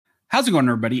How's it going,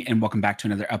 everybody? And welcome back to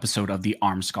another episode of the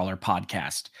Armed Scholar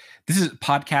Podcast. This is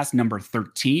podcast number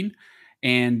 13.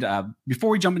 And before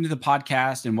we jump into the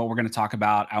podcast and what we're going to talk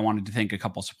about, I wanted to thank a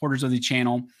couple of supporters of the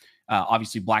channel.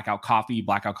 Obviously, Blackout Coffee.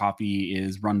 Blackout Coffee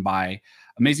is run by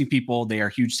amazing people. They are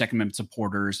huge Second Amendment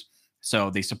supporters. So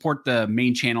they support the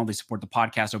main channel. They support the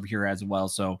podcast over here as well.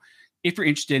 So if you're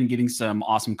interested in getting some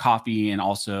awesome coffee and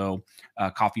also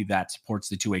coffee that supports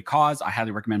the two-way cause, I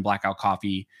highly recommend Blackout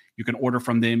Coffee. You can order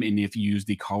from them, and if you use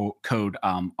the code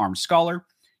Armed Scholar,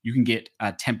 you can get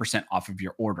 10% off of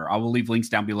your order. I will leave links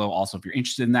down below also if you're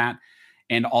interested in that.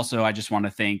 And also, I just want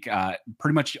to thank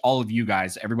pretty much all of you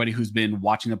guys, everybody who's been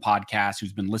watching the podcast,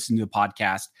 who's been listening to the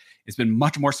podcast. It's been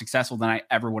much more successful than I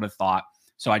ever would have thought.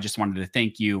 So I just wanted to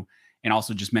thank you. And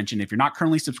also just mention, if you're not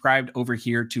currently subscribed over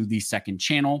here to the second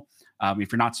channel,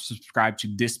 if you're not subscribed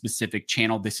to this specific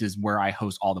channel, this is where I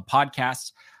host all the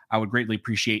podcasts. I would greatly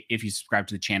appreciate if you subscribe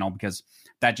to the channel, because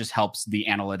that just helps the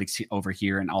analytics over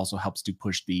here and also helps to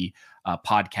push the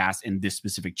podcast and this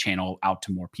specific channel out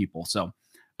to more people. So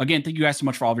again, thank you guys so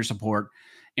much for all of your support.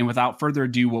 And without further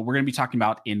ado, what we're going to be talking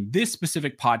about in this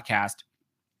specific podcast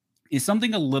is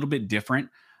something a little bit different.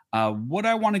 What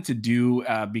I wanted to do,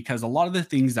 because a lot of the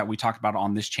things that we talk about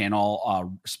on this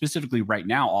channel, specifically right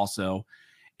now also,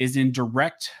 is in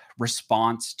direct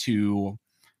response to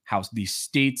how the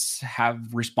states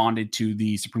have responded to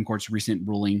the Supreme Court's recent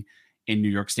ruling in New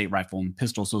York State Rifle and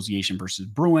Pistol Association versus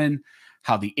Bruen,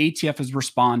 how the ATF is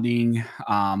responding,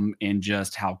 and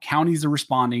just how counties are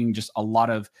responding, just a lot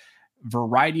of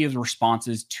variety of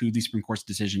responses to the Supreme Court's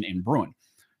decision in Bruen.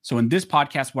 So in this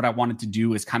podcast, what I wanted to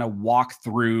do is kind of walk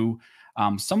through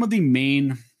some of the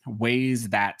main ways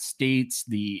that states,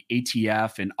 the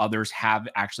ATF, and others have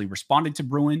actually responded to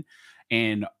Bruen,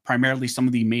 and primarily some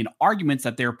of the main arguments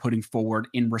that they're putting forward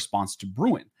in response to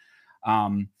Bruen.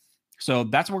 So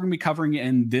that's what we're going to be covering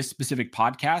in this specific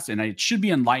podcast. And it should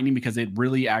be enlightening, because it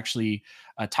really actually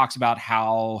talks about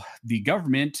how the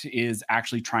government is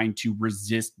actually trying to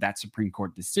resist that Supreme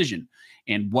Court decision,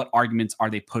 and what arguments are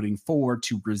they putting forward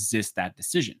to resist that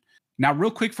decision. Now,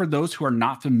 real quick, for those who are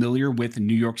not familiar with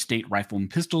New York State Rifle and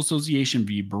Pistol Association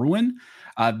v. Bruen,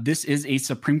 this is a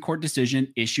Supreme Court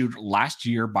decision issued last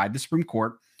year by the Supreme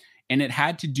Court, and it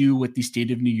had to do with the state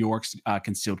of New York's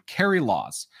concealed carry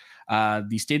laws.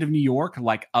 The state of New York,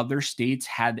 like other states,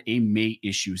 had a May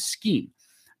issue scheme.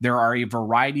 There are a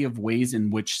variety of ways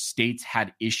in which states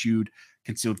had issued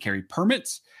concealed carry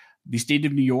permits. The state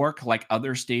of New York, like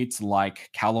other states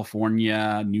like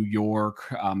California, New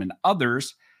York, and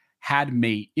others, had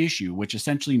May issue, which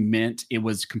essentially meant it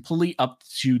was completely up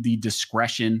to the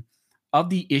discretion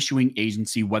of the issuing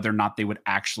agency whether or not they would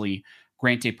actually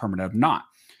grant a permit or not.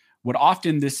 What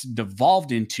often this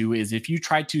devolved into is, if you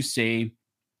try to say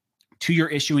to your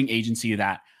issuing agency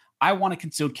that I want a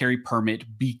concealed carry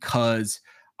permit because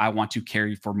I want to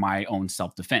carry for my own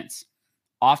self-defense.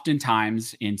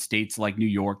 Oftentimes in states like New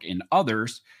York and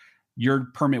others, your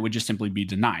permit would just simply be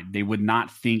denied. They would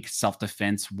not think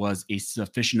self-defense was a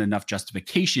sufficient enough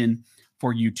justification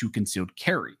for you to concealed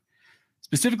carry.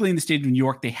 Specifically in the state of New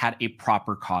York, they had a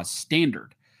proper cause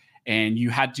standard, and you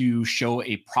had to show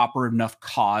a proper enough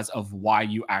cause of why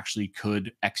you actually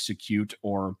could execute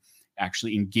or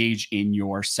actually engage in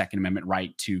your Second Amendment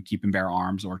right to keep and bear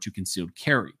arms or to concealed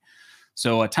carry.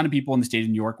 So a ton of people in the state of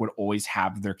New York would always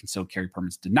have their concealed carry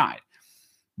permits denied.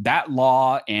 That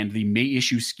law and the May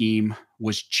issue scheme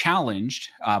was challenged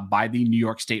by the New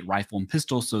York State Rifle and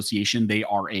Pistol Association. They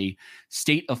are a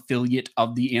state affiliate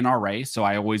of the NRA. So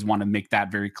I always want to make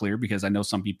that very clear, because I know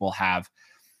some people have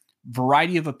a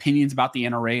variety of opinions about the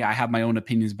NRA. I have my own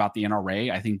opinions about the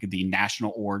NRA. I think the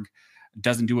national org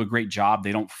doesn't do a great job.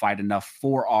 They don't fight enough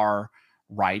for our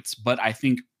rights. But I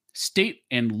think state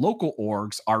and local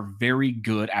orgs are very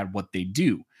good at what they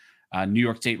do. New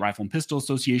York State Rifle and Pistol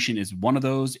Association is one of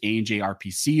those.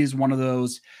 ANJRPC is one of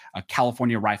those.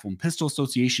 California Rifle and Pistol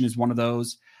Association is one of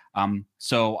those.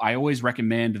 So I always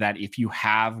recommend that if you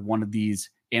have one of these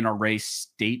NRA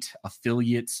state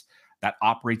affiliates that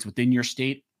operates within your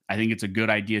state, I think it's a good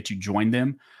idea to join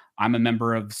them. I'm a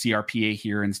member of CRPA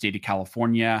here in the state of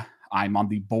California. I'm on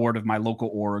the board of my local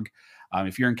org.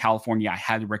 If you're in California, I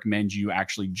highly recommend you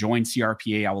actually join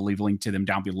CRPA. I will leave a link to them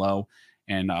down below,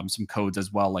 and some codes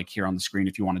as well, like here on the screen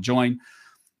if you want to join.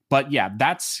 But yeah,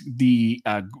 that's the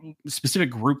specific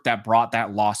group that brought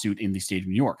that lawsuit in the state of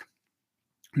New York.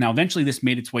 Now, eventually this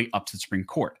made its way up to the Supreme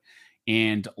Court.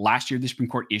 And last year, the Supreme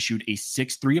Court issued a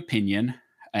 6-3 opinion,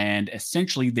 and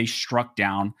essentially they struck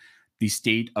down the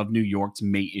state of New York's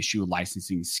May issue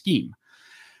licensing scheme.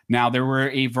 Now, there were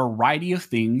a variety of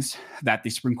things that the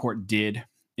Supreme Court did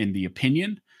in the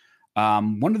opinion.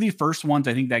 One of the first ones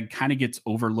I think that kind of gets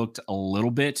overlooked a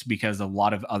little bit because a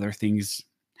lot of other things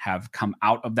have come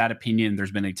out of that opinion.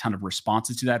 There's been a ton of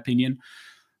responses to that opinion.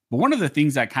 But one of the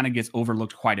things that kind of gets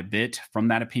overlooked quite a bit from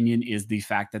that opinion is the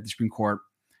fact that the Supreme Court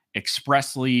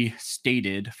expressly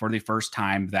stated for the first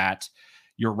time that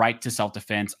your right to self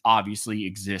defense obviously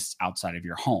exists outside of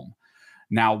your home.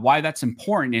 Now, why that's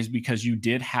important is because you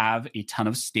did have a ton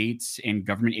of states and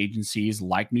government agencies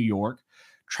like New York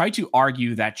try to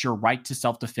argue that your right to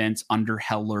self defense under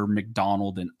Heller,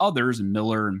 McDonald, and others, and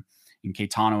Miller and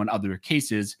Caetano and other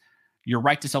cases, your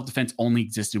right to self defense only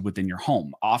existed within your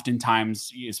home.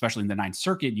 Oftentimes, especially in the Ninth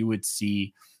Circuit, you would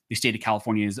see the state of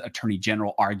California's attorney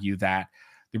general argue that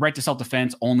the right to self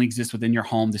defense only exists within your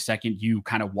home. The second you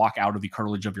kind of walk out of the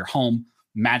curtilage of your home,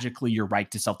 magically your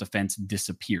right to self defense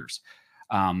disappears.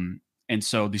 And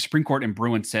so the Supreme Court in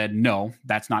Bruen said, no,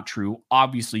 that's not true.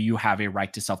 Obviously, you have a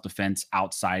right to self-defense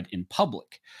outside in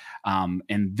public. And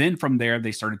then from there,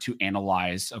 they started to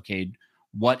analyze, okay,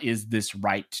 what is this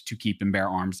right to keep and bear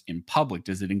arms in public?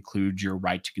 Does it include your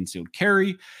right to concealed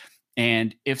carry?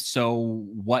 And if so,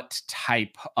 what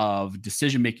type of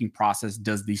decision-making process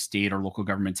does the state or local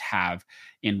governments have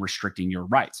in restricting your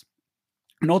rights?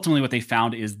 And ultimately, what they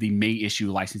found is the May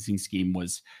issue licensing scheme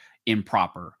was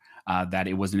improper. That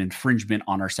it was an infringement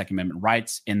on our Second Amendment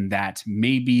rights, and that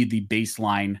maybe the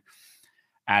baseline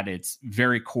at its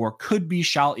very core could be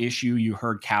shall issue. You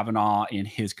heard Kavanaugh in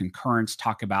his concurrence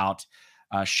talk about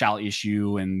shall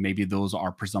issue, and maybe those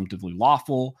are presumptively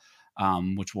lawful,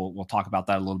 which we'll talk about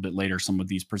that a little bit later. Some of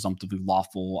these presumptively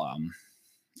lawful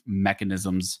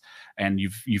mechanisms, and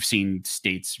you've seen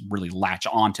states really latch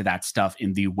on to that stuff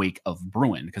in the wake of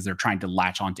Bruen because they're trying to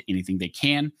latch on to anything they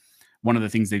can. One of the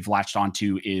things they've latched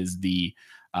onto is the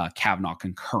Kavanaugh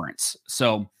concurrence.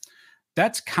 So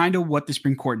that's kind of what the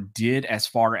Supreme Court did as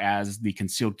far as the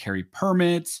concealed carry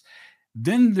permits.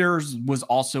 Then there was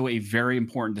also a very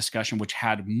important discussion which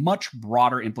had much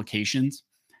broader implications,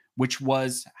 which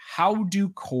was how do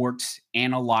courts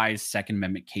analyze Second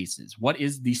Amendment cases? What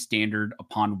is the standard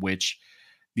upon which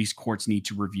these courts need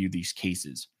to review these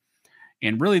cases?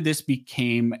 And really, this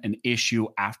became an issue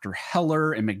after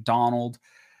Heller and McDonald,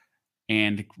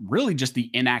 and really just the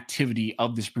inactivity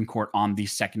of the Supreme Court on the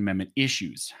Second Amendment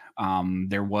issues.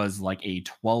 There was like a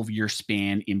 12-year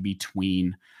span in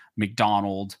between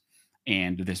McDonald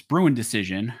and this Bruen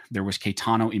decision. There was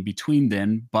Caetano in between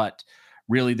then, but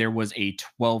really there was a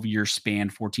 12-year span,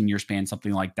 14-year span,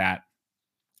 something like that,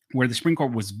 where the Supreme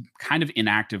Court was kind of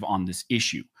inactive on this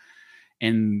issue.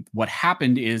 And what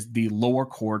happened is the lower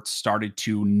courts started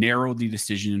to narrow the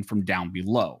decision from down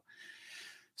below.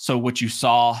 So what you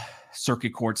saw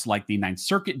circuit courts like the Ninth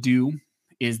Circuit do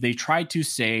is they tried to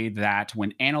say that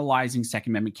when analyzing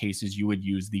Second Amendment cases, you would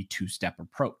use the two-step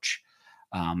approach.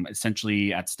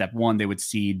 Essentially, at step one, they would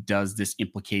see, does this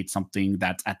implicate something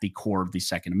that's at the core of the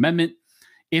Second Amendment?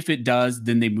 If it does,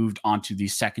 then they moved on to the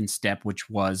second step, which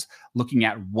was looking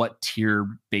at what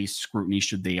tier-based scrutiny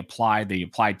should they apply. They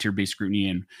applied tier-based scrutiny,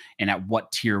 and at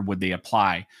what tier would they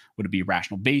apply? Would it be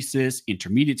rational basis,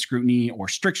 intermediate scrutiny, or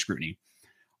strict scrutiny?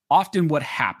 Often what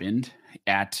happened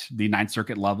at the Ninth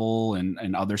Circuit level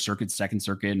and other circuits, Second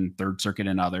Circuit and Third Circuit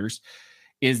and others,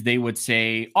 is they would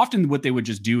say, often what they would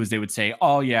just do is they would say,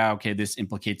 oh yeah, okay, this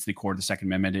implicates the core of the Second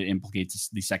Amendment. It implicates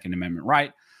the Second Amendment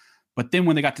right. But then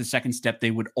when they got to the second step,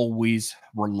 they would always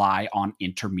rely on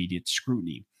intermediate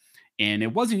scrutiny. And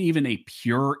it wasn't even a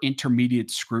pure intermediate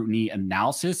scrutiny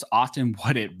analysis. Often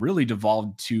what it really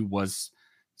devolved to was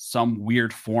some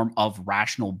weird form of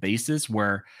rational basis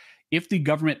where if the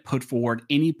government put forward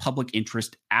any public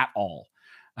interest at all,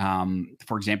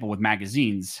 for example, with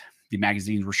magazines, the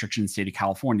magazine restriction in the state of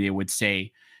California would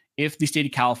say, if the state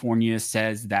of California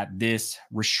says that this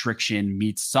restriction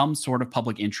meets some sort of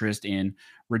public interest in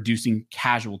reducing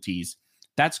casualties,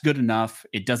 that's good enough.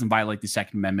 It doesn't violate the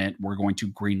Second Amendment. We're going to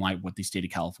greenlight what the state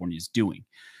of California is doing.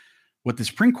 What the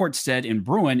Supreme Court said in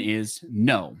Bruen is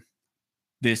no.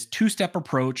 This two-step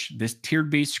approach, this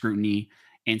tiered-based scrutiny,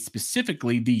 and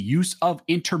specifically the use of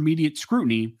intermediate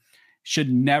scrutiny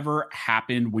should never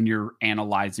happen when you're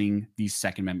analyzing these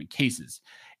Second Amendment cases.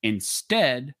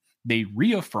 Instead, they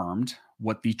reaffirmed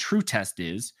what the true test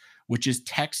is, which is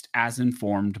text as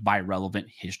informed by relevant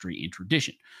history and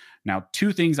tradition. Now,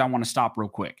 two things I want to stop real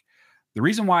quick. The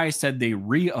reason why I said they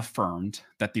reaffirmed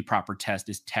that the proper test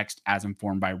is text as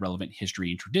informed by relevant history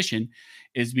and tradition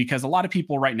is because a lot of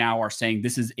people right now are saying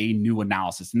this is a new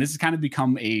analysis. And this has kind of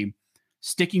become a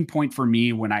sticking point for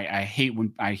me when I hate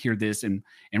when I hear this, and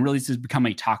really this has become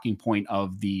a talking point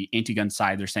of the anti-gun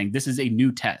side. They're saying this is a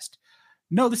new test.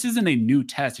 No, this isn't a new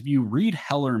test. If you read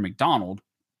Heller and McDonald,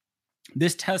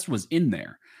 this test was in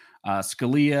there.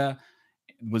 Scalia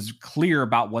was clear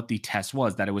about what the test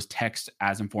was, that it was text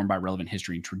as informed by relevant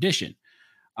history and tradition.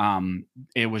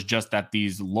 It was just that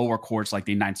these lower courts, like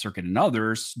the Ninth Circuit and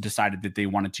others, decided that they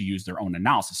wanted to use their own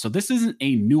analysis. So this isn't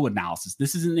a new analysis.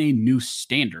 This isn't a new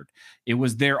standard. It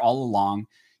was there all along.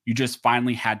 You just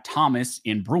finally had Thomas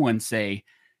in Bruen say,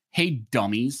 hey,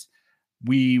 dummies,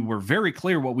 we were very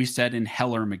clear what we said in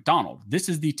Heller and McDonald. This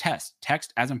is the test,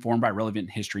 text as informed by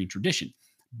relevant history and tradition.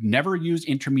 Never use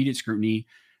intermediate scrutiny.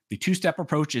 The two-step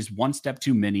approach is one step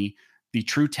too many. The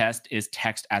true test is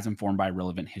text as informed by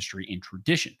relevant history and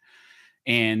tradition.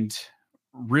 And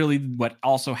really what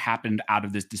also happened out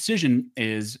of this decision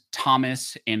is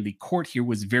Thomas and the court here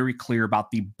was very clear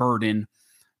about the burden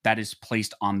that is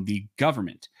placed on the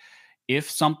government. If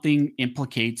something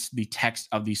implicates the text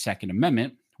of the Second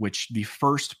Amendment, which the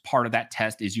first part of that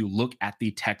test is you look at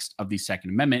the text of the Second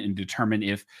Amendment and determine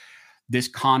if this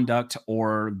conduct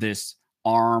or this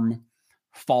arm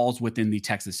falls within the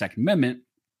text of the Second Amendment,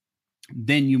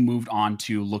 then you moved on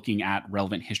to looking at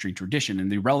relevant history and tradition.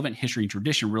 And the relevant history and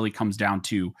tradition really comes down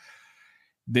to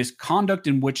this conduct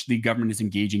in which the government is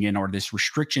engaging in, or this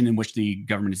restriction in which the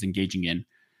government is engaging in.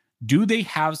 Do they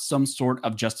have some sort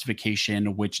of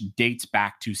justification which dates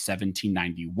back to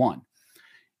 1791?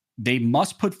 They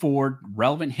must put forward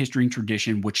relevant history and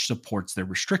tradition which supports their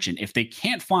restriction. If they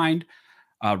can't find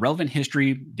relevant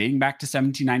history dating back to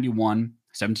 1791,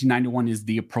 1791 is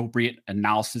the appropriate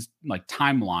analysis, like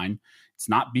timeline. It's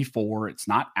not before, it's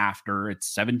not after,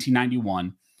 it's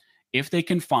 1791. If they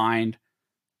can find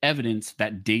evidence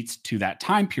that dates to that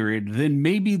time period, then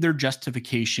maybe their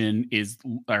justification is,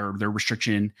 or their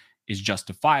restriction is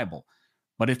justifiable.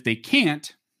 But if they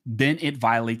can't, then it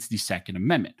violates the Second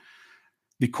Amendment.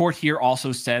 The court here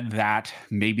also said that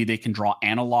maybe they can draw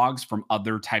analogs from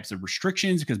other types of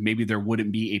restrictions because maybe there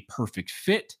wouldn't be a perfect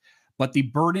fit. But the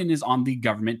burden is on the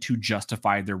government to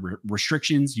justify their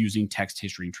restrictions using text,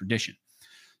 history, and tradition.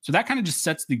 So that kind of just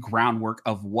sets the groundwork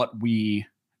of what we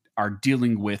are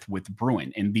dealing with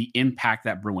Bruen and the impact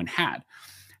that Bruen had.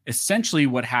 Essentially,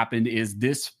 what happened is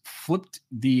this flipped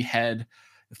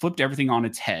everything on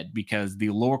its head because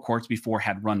the lower courts before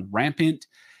had run rampant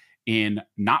in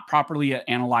not properly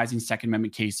analyzing Second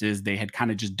Amendment cases. They had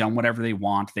kind of just done whatever they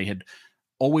want. They had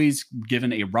always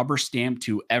given a rubber stamp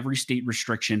to every state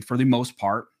restriction for the most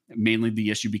part. Mainly the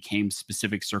issue became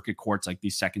specific circuit courts like the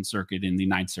Second Circuit and the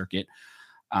Ninth Circuit,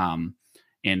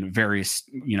 and various,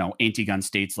 anti-gun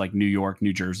states like New York,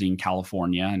 New Jersey, and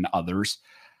California, and others.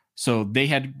 So they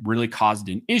had really caused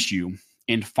an issue.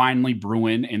 And finally,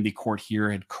 Bruen and the court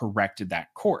here had corrected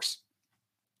that course.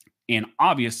 And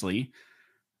obviously,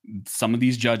 some of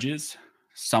these judges,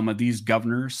 some of these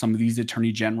governors, some of these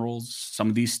attorney generals, some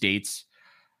of these states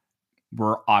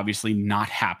were obviously not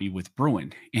happy with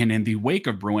Bruen. And in the wake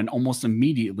of Bruen, almost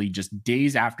immediately, just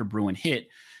days after Bruen hit,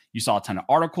 you saw a ton of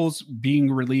articles being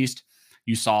released.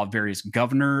 You saw various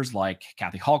governors like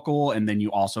Kathy Hochul, and then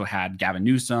you also had Gavin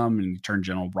Newsom and Attorney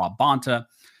General Rob Bonta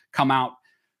come out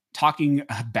talking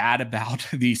bad about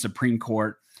the Supreme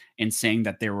Court and saying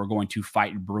that they were going to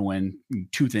fight Bruen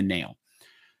tooth and nail.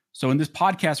 So in this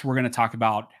podcast, we're going to talk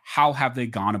about how have they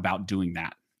gone about doing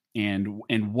that, and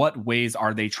in what ways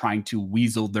are they trying to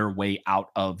weasel their way out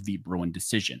of the Bruen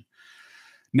decision.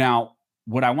 Now,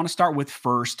 what I want to start with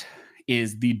first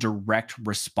is the direct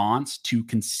response to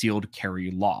concealed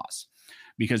carry laws,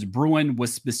 because Bruen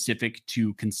was specific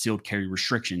to concealed carry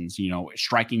restrictions,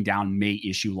 striking down May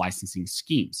issue licensing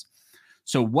schemes.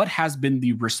 So what has been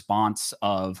the response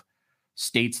of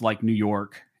states like New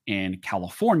York and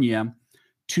California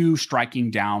to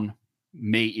striking down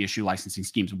May issue licensing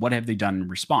schemes? What have they done in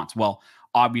response? Well,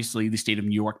 obviously, the state of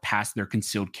New York passed their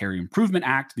Concealed Carry Improvement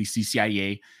Act, the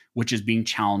CCIA, which is being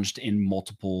challenged in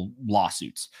multiple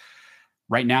lawsuits.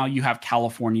 Right now, you have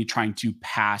California trying to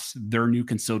pass their new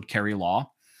concealed carry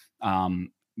law.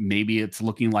 Maybe it's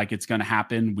looking like it's going to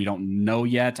happen. We don't know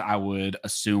yet. I would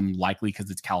assume likely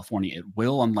because it's California, it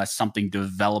will, unless something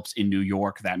develops in New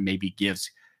York that maybe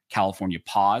gives California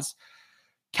pause.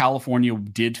 California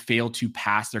did fail to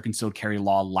pass their concealed carry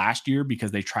law last year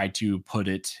because they tried to put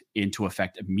it into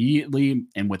effect immediately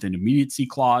and with an immediacy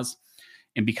clause.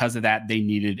 And because of that, they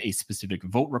needed a specific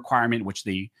vote requirement, which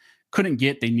they couldn't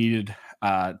get. They needed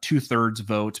 2/3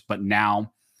 vote, but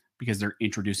now, because they're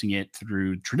introducing it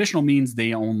through traditional means,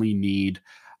 they only need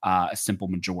a simple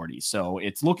majority. So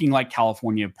it's looking like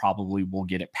California probably will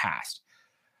get it passed.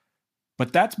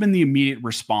 But that's been the immediate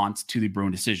response to the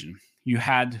Bruen decision. You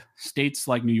had states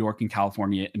like New York and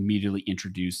California immediately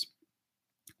introduce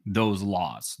those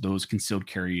laws, those concealed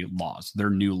carry laws, their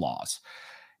new laws.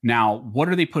 Now, what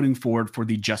are they putting forward for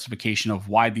the justification of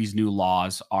why these new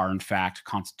laws are in fact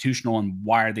constitutional, and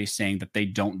why are they saying that they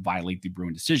don't violate the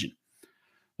Bruen decision?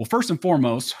 Well, first and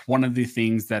foremost, one of the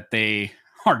things that they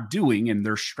are doing in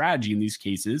their strategy in these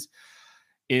cases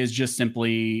is just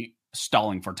simply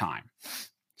stalling for time.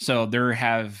 So there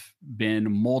have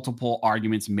been multiple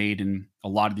arguments made in a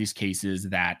lot of these cases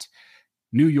that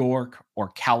New York or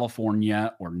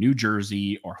California or New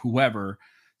Jersey or whoever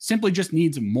simply just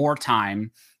needs more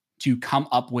time to come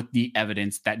up with the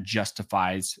evidence that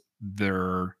justifies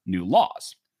their new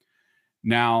laws.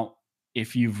 Now,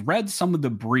 if you've read some of the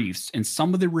briefs and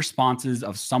some of the responses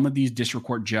of some of these district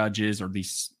court judges or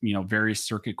these, various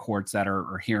circuit courts that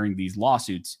are hearing these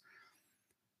lawsuits,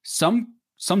 some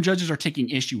judges are taking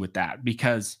issue with that,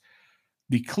 because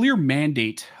the clear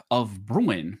mandate of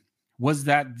Bruen was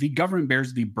that the government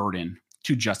bears the burden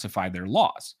to justify their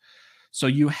laws. So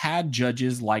you had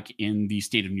judges like in the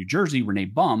state of New Jersey, Renee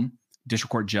Bum,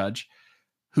 district court judge,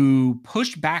 who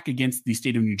pushed back against the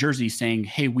state of New Jersey saying,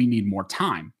 hey, we need more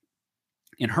time.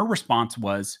 And her response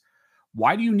was,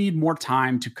 why do you need more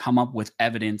time to come up with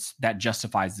evidence that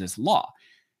justifies this law?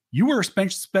 You were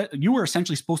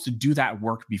essentially supposed to do that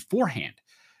work beforehand.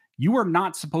 You are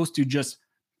not supposed to just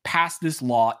pass this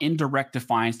law in direct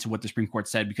defiance to what the Supreme Court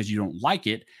said because you don't like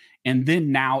it, and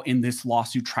then now in this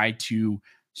lawsuit try to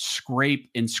scrape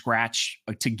and scratch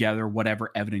together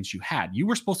whatever evidence you had. You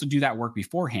were supposed to do that work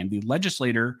beforehand. The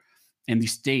legislator and the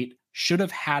state should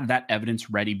have had that evidence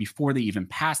ready before they even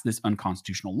passed this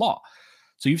unconstitutional law.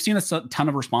 So you've seen a ton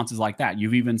of responses like that.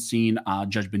 You've even seen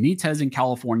Judge Benitez in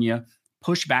California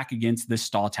push back against this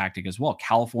stall tactic as well.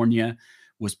 California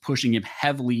was pushing him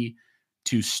heavily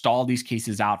to stall these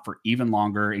cases out for even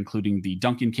longer, including the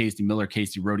Duncan case, the Miller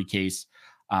case, the Rody case.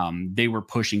 They were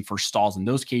pushing for stalls in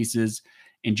those cases.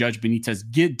 And Judge Benitez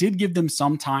did give them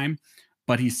some time,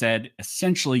 but he said,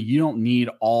 essentially, you don't need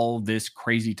all this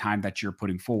crazy time that you're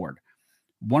putting forward.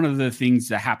 One of the things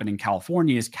that happened in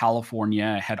California is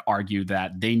California had argued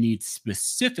that they need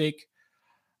specific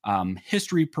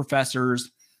history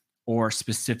professors or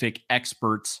specific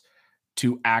experts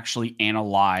to actually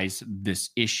analyze this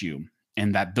issue.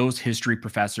 And that those history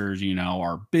professors,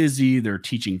 are busy, they're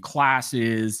teaching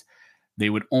classes, they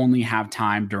would only have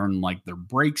time during like their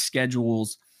break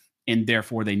schedules, and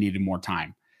therefore they needed more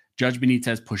time. Judge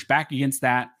Benitez pushed back against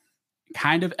that,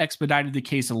 kind of expedited the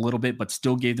case a little bit, but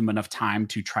still gave them enough time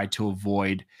to try to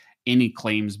avoid any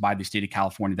claims by the state of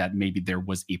California that maybe there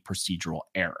was a procedural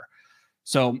error.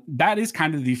 So that is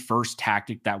kind of the first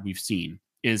tactic that we've seen,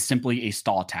 is simply a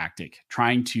stall tactic,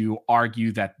 trying to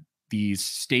argue that these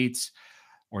states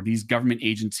or these government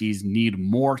agencies need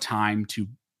more time to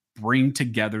bring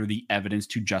together the evidence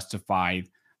to justify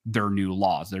their new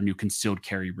laws, their new concealed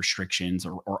carry restrictions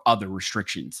or other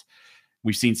restrictions.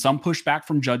 We've seen some pushback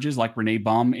from judges like Renee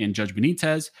Bum and Judge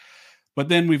Benitez, but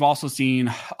then we've also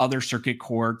seen other circuit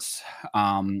courts,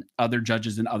 other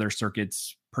judges in other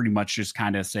circuits pretty much just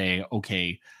kind of say,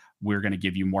 okay, we're going to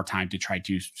give you more time to try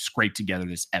to scrape together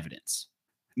this evidence.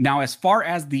 Now, as far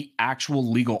as the actual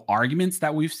legal arguments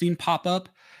that we've seen pop up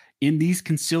in these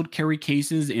concealed carry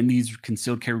cases, in these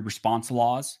concealed carry response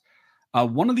laws,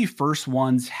 one of the first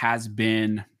ones has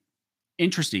been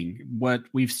interesting. What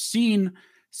we've seen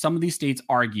some of these states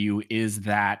argue is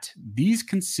that these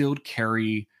concealed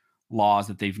carry laws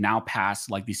that they've now passed,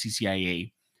 like the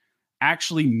CCIA,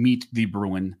 actually meet the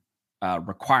Bruen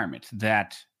requirement,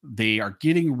 that they are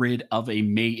getting rid of a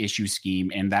may issue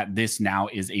scheme and that this now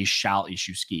is a shall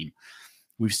issue scheme.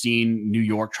 We've seen New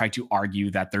York try to argue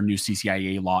that their new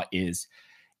CCIA law is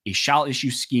a shall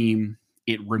issue scheme.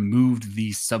 It removed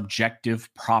the subjective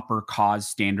proper cause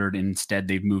standard. Instead,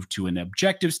 they've moved to an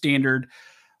objective standard.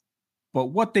 But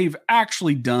what they've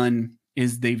actually done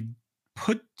is they've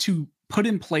put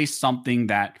in place something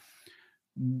that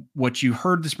what you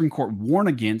heard the Supreme Court warn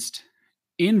against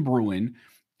in Bruen.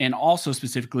 And also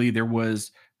specifically, there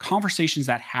was conversations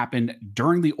that happened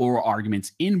during the oral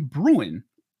arguments in Bruen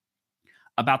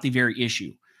about the very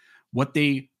issue. What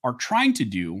they are trying to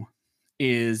do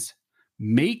is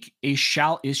make a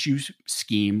shall issue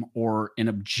scheme or an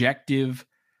objective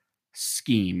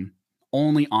scheme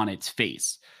only on its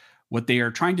face. What they are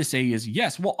trying to say is,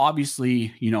 yes, we'll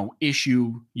obviously,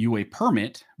 issue you a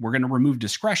permit. We're going to remove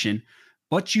discretion,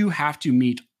 but you have to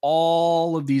meet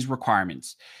all of these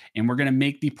requirements. And we're going to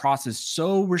make the process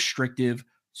so restrictive,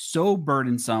 so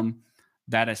burdensome,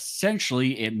 that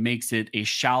essentially it makes it a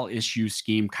shall issue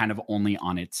scheme kind of only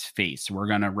on its face. We're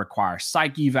going to require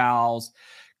psych evals,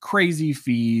 crazy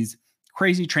fees,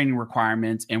 crazy training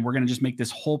requirements, and we're going to just make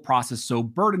this whole process so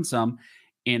burdensome.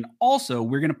 And also,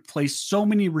 we're going to place so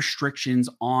many restrictions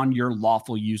on your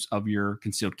lawful use of your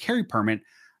concealed carry permit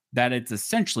that it's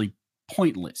essentially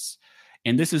pointless.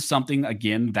 And this is something,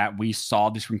 again, that we saw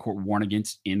the Supreme Court warn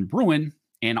against in Bruin.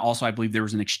 And also, I believe there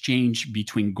was an exchange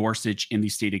between Gorsuch and the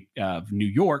state of New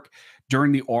York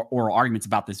during the oral arguments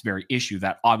about this very issue,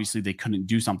 that obviously they couldn't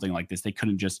do something like this. They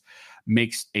couldn't just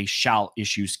make a shall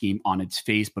issue scheme on its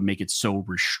face, but make it so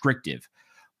restrictive.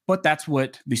 But that's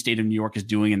what the state of New York is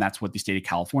doing, and that's what the state of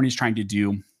California is trying to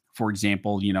do. For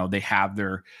example, they have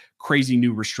their crazy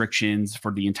new restrictions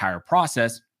for the entire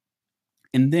process.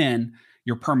 And then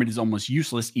your permit is almost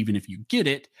useless, even if you get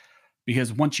it,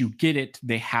 because once you get it,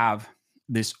 they have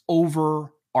this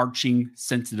overarching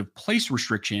sensitive place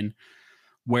restriction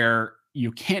where you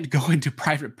can't go into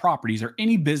private properties or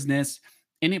any business,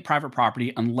 any private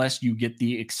property, unless you get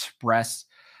the express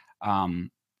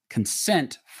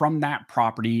consent from that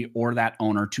property or that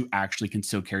owner to actually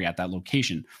conceal carry at that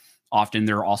location. Often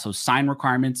there are also sign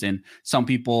requirements, and some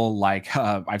people like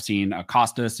I've seen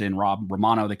Costas and Rob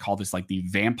Romano, they call this like the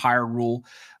vampire rule,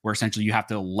 where essentially you have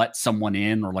to let someone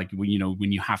in, or like when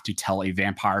you have to tell a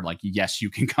vampire like, yes, you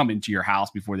can come into your house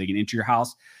before they can enter your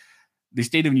house. The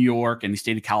state of New York and the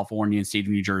state of California and state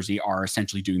of New Jersey are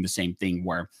essentially doing the same thing,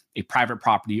 where a private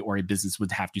property or a business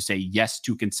would have to say yes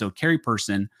to concealed carry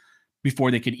person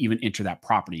before they could even enter that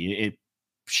property. It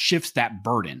shifts that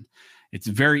burden. It's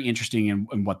very interesting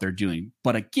in what they're doing.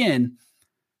 But again,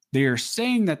 they are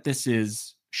saying that this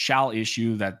is shall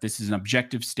issue, that this is an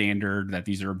objective standard, that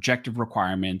these are objective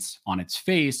requirements on its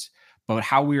face. But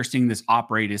how we are seeing this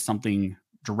operate is something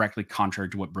directly contrary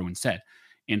to what Bruin said.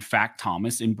 In fact,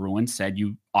 Thomas and Bruin said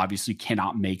you obviously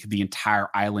cannot make the entire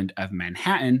island of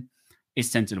Manhattan a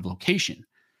sensitive location.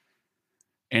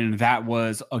 And that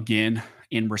was, again,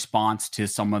 in response to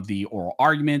some of the oral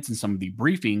arguments and some of the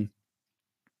briefing.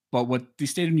 But what the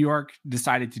state of New York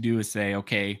decided to do is say,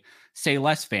 okay, say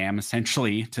less, fam,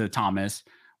 essentially to Thomas.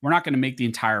 We're not going to make the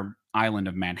entire island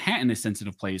of Manhattan a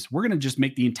sensitive place. We're going to just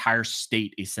make the entire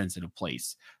state a sensitive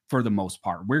place for the most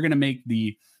part. We're going to make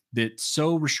that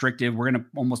so restrictive. We're going to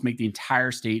almost make the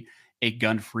entire state a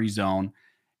gun-free zone.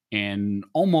 And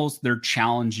almost they're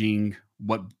challenging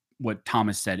what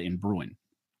Thomas said in Bruin.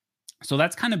 So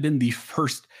that's kind of been the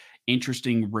first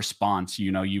interesting response.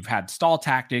 You've had stall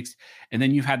tactics, and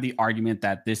then you've had the argument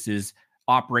that this is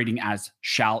operating as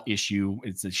shall issue.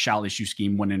 It's a shall issue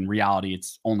scheme, when in reality,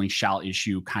 it's only shall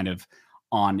issue kind of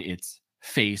on its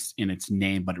face in its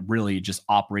name, but it really just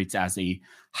operates as a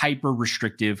hyper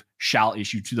restrictive shall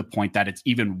issue to the point that it's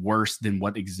even worse than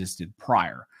what existed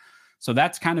prior. So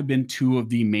that's kind of been two of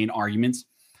the main arguments.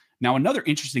 Now, another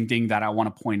interesting thing that I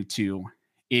want to point to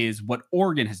is what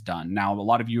Oregon has done. Now, a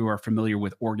lot of you are familiar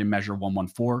with Oregon Measure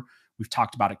 114. We've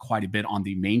talked about it quite a bit on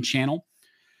the main channel.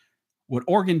 What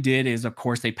Oregon did is, of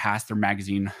course, they passed their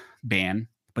magazine ban,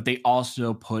 but they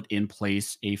also put in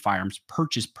place a firearms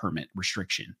purchase permit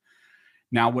restriction.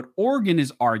 Now, what Oregon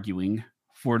is arguing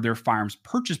for their firearms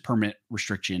purchase permit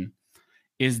restriction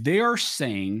is they are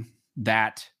saying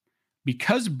that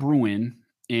because Bruin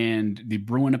and the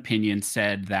Bruin opinion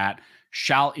said that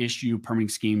shall issue permitting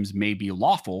schemes may be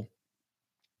lawful,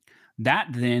 that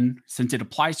then, since it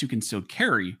applies to concealed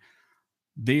carry,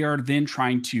 they are then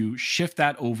trying to shift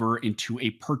that over into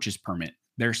a purchase permit.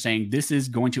 They're saying this is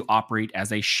going to operate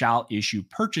as a shall issue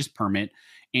purchase permit,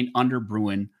 and under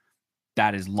Bruin,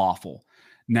 that is lawful.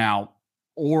 Now,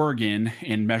 Oregon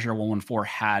in Measure 114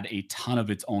 had a ton of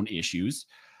its own issues.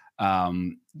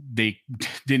 They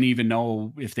didn't even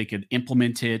know if they could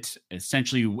implement it.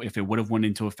 Essentially, if it would have went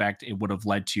into effect, it would have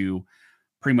led to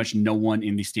pretty much no one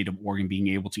in the state of Oregon being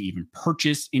able to even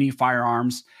purchase any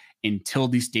firearms until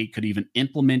the state could even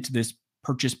implement this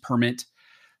purchase permit.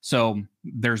 So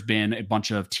there's been a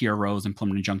bunch of TROs and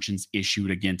preliminary injunctions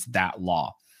issued against that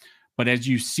law. But as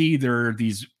you see, there are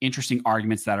these interesting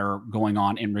arguments that are going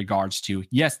on in regards to,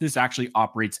 yes, this actually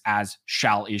operates as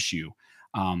shall issue.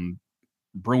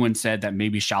 Bruin said that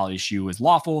maybe shall issue is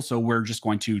lawful, so we're just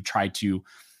going to try to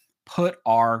put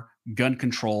our gun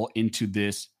control into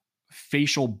this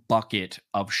facial bucket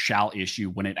of shall issue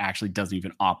when it actually doesn't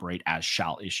even operate as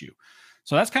shall issue.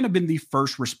 So that's kind of been the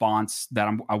first response that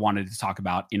I wanted to talk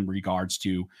about in regards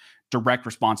to direct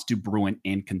response to Bruin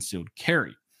and concealed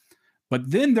carry. But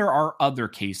then there are other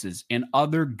cases and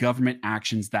other government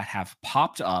actions that have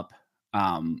popped up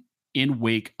in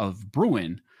wake of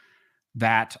Bruin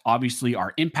that obviously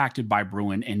are impacted by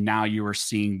Bruin. And now you are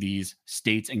seeing these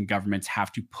states and governments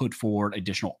have to put forward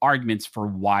additional arguments for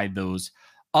why those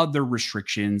other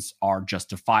restrictions are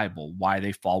justifiable, why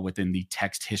they fall within the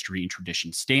text, history, and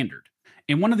tradition standard.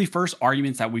 And one of the first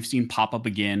arguments that we've seen pop up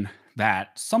again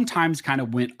that sometimes kind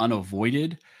of went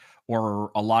unavoided,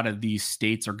 or a lot of these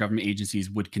states or government agencies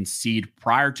would concede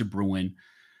prior to Bruin.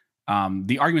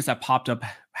 The arguments that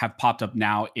have popped up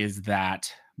now is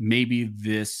that maybe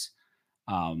this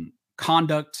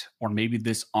conduct or maybe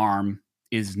this arm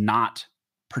is not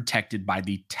protected by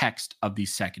the text of the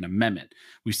Second Amendment.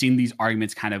 We've seen these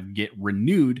arguments kind of get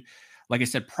renewed. Like I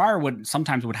said prior, what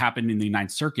sometimes would happen in the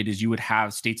Ninth Circuit is you would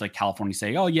have states like California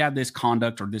say, oh, yeah, this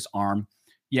conduct or this arm,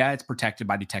 yeah, it's protected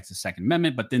by the text of the Second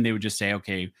Amendment. But then they would just say,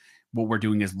 okay, what we're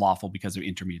doing is lawful because of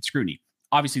intermediate scrutiny.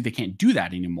 Obviously, they can't do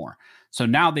that anymore. So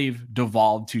now they've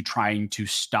devolved to trying to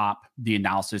stop the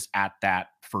analysis at that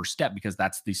first step, because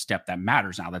that's the step that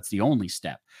matters now. That's the only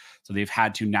step. So they've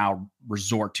had to now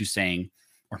resort to saying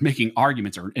or making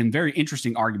arguments, or in very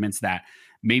interesting arguments, that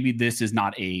maybe this is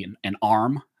not an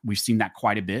arm. We've seen that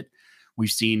quite a bit.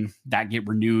 We've seen that get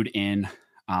renewed in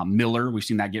Miller. We've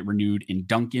seen that get renewed in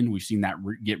Duncan. We've seen that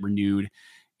get renewed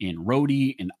in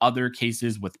Rhodey, in other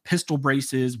cases with pistol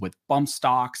braces, with bump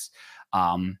stocks,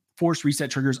 force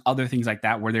reset triggers, other things like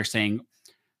that, where they're saying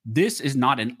this is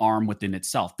not an arm within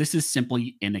itself. This is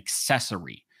simply an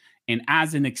accessory. And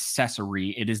as an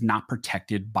accessory, it is not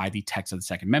protected by the text of the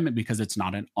Second Amendment because it's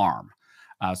not an arm.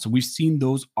 So we've seen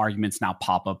those arguments now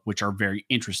pop up, which are very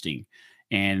interesting.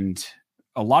 And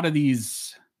a lot of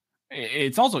these,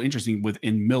 it's also interesting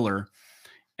within Miller,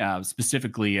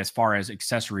 specifically as far as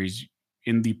accessories.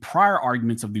 In the prior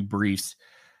arguments of the briefs,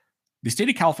 the state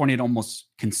of California had almost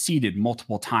conceded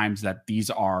multiple times that these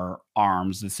are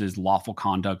arms. This is lawful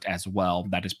conduct as well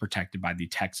that is protected by the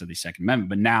text of the Second Amendment.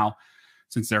 But now,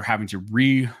 since they're having to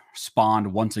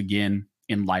respond once again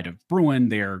in light of Bruin,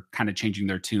 they're kind of changing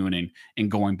their tune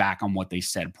and going back on what they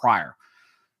said prior.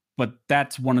 But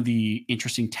that's one of the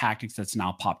interesting tactics that's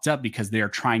now popped up, because they are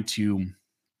trying to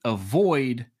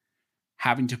avoid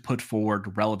having to put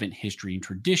forward relevant history and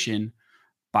tradition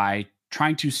by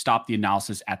trying to stop the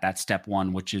analysis at that step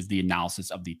one, which is the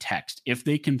analysis of the text. If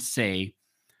they can say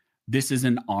this is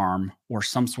an arm or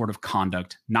some sort of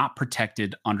conduct not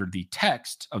protected under the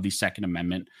text of the Second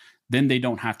Amendment, then they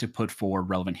don't have to put forward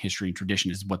relevant history and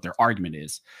tradition, is what their argument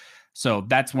is. So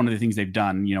that's one of the things they've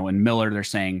done. In Miller, they're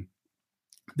saying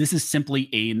this is simply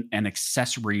an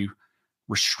accessory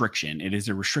restriction. It is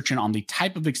a restriction on the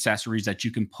type of accessories that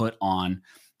you can put on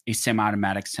a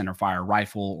semi-automatic centerfire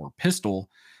rifle or pistol.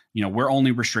 We're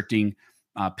only restricting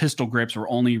pistol grips. We're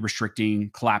only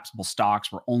restricting collapsible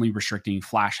stocks. We're only restricting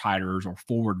flash hiders or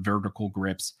forward vertical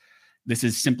grips. This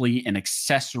is simply an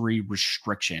accessory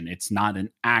restriction. It's not an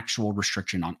actual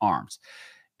restriction on arms.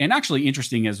 And actually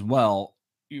interesting as well,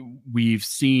 we've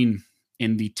seen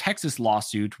in the Texas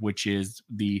lawsuit, which is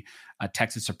the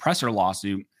Texas suppressor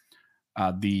lawsuit,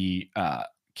 the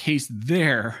case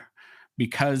there,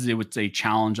 because it was a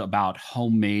challenge about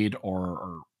homemade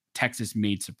or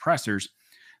Texas-made suppressors,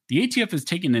 the ATF has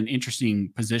taken an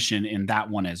interesting position in that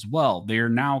one as well. They are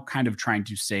now kind of trying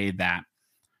to say that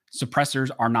suppressors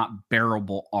are not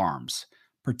bearable arms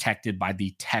protected by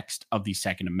the text of the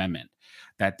Second Amendment,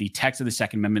 that the text of the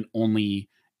Second Amendment only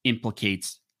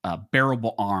implicates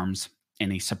bearable arms,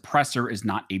 and a suppressor is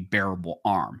not a bearable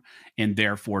arm, and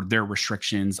therefore their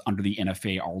restrictions under the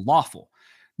NFA are lawful.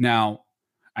 Now,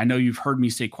 I know you've heard me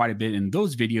say quite a bit in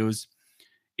those videos,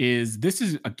 this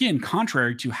is, again,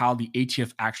 contrary to how the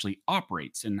ATF actually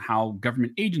operates and how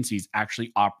government agencies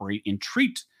actually operate and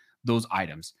treat those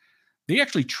items. They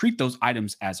actually treat those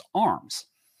items as arms.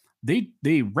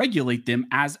 They regulate them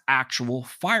as actual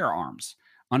firearms.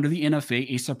 Under the NFA,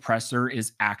 a suppressor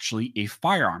is actually a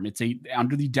firearm.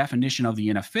 Under the definition of the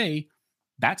NFA,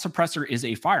 that suppressor is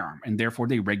a firearm, and therefore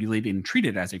they regulate it and treat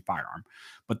it as a firearm.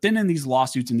 But then in these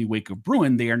lawsuits in the wake of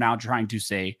Bruin, they are now trying to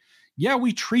say, yeah,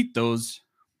 we treat those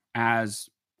as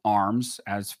arms,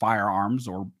 as firearms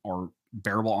or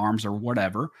bearable arms or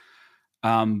whatever.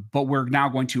 But we're now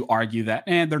going to argue that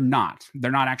they're not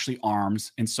actually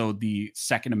arms. And so the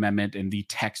Second Amendment and the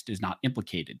text is not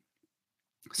implicated.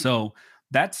 So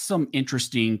that's some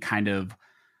interesting kind of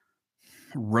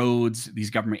roads these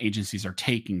government agencies are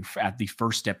taking. At the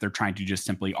first step, they're trying to just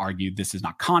simply argue this is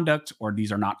not conduct, or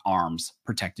these are not arms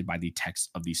protected by the text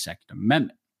of the Second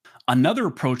Amendment. Another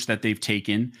approach that they've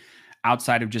taken,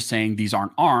 outside of just saying these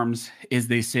aren't arms, is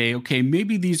they say, okay,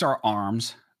 maybe these are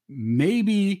arms,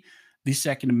 maybe the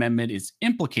Second Amendment is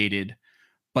implicated,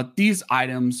 but these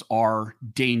items are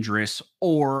dangerous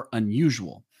or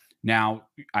unusual. Now,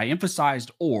 I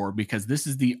emphasized or because this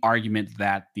is the argument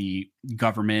that the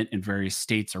government and various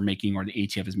states are making, or the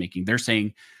ATF is making. They're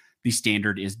saying the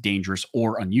standard is dangerous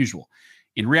or unusual.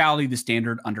 In reality, the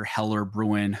standard under Heller,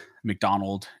 Bruin,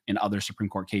 McDonald, and other Supreme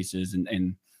Court cases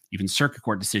and even circuit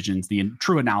court decisions, the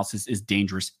true analysis is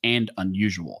dangerous and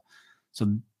unusual.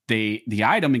 So the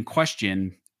item in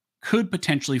question could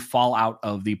potentially fall out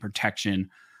of the protection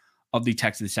of the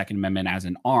text of the Second Amendment as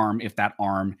an arm if that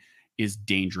arm is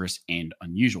dangerous and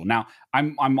unusual. Now,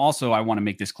 I'm also, I want to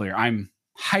make this clear, I'm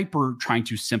hyper trying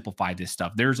to simplify this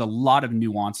stuff. There's a lot of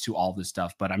nuance to all this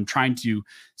stuff, but I'm trying to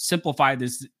simplify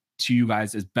this to you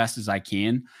guys as best as I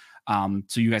can,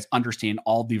 so you guys understand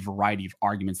all the variety of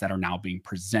arguments that are now being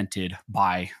presented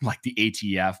by like the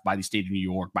ATF, by the state of New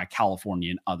York, by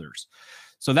California, and others.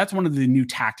 So that's one of the new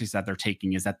tactics that they're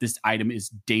taking, is that this item is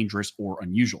dangerous or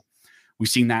unusual. We've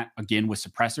seen that again with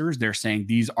suppressors. They're saying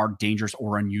these are dangerous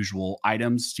or unusual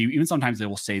items. So even sometimes they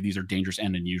will say these are dangerous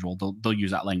and unusual. They'll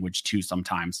use that language too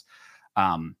sometimes.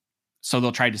 So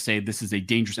they'll try to say this is a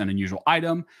dangerous and unusual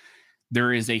item.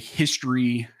 There is a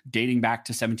history dating back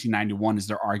to 1791 is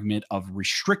their argument of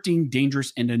restricting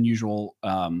dangerous and unusual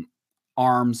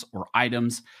arms or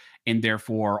items, and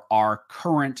therefore our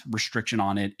current restriction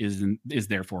on it is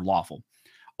therefore lawful.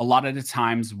 A lot of the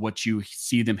times what you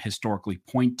see them historically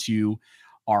point to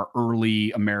are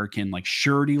early American like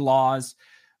surety laws,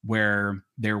 where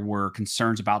there were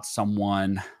concerns about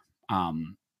someone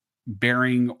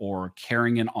bearing or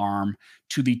carrying an arm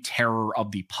to the terror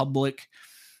of the public.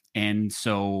 And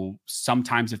so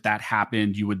sometimes if that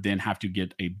happened, you would then have to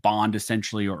get a bond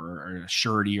essentially, or a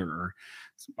surety, or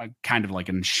kind of like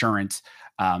an insurance,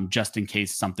 just in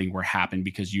case something were to happen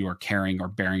because you are carrying or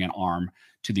bearing an arm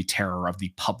to the terror of the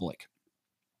public.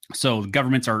 So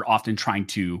governments are often trying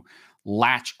to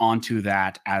latch onto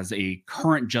that as a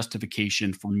current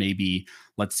justification for maybe,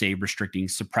 let's say, restricting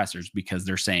suppressors, because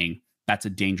they're saying that's a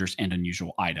dangerous and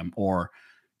unusual item, or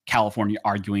California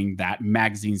arguing that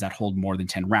magazines that hold more than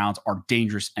 10 rounds are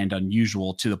dangerous and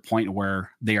unusual to the point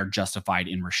where they are justified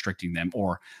in restricting them,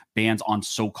 or bans on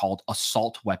so-called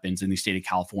assault weapons in the state of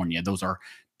California. Those are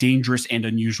dangerous and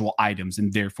unusual items,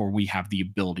 and therefore we have the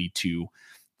ability to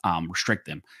restrict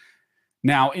them.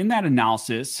 Now, in that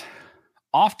analysis,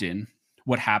 often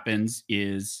what happens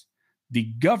is the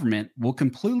government will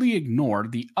completely ignore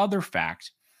the other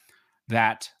fact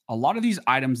that a lot of these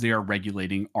items they are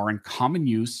regulating are in common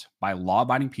use by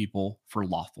law-abiding people for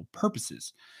lawful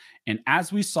purposes. And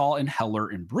as we saw in Heller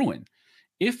and Bruen,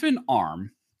 if an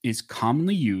arm is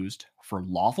commonly used for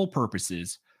lawful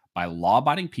purposes by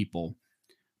law-abiding people,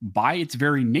 by its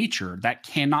very nature, that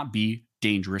cannot be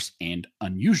dangerous and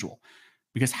unusual.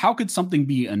 Because how could something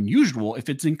be unusual if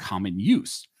it's in common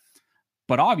use?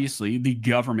 But obviously, the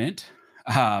government,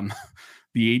 the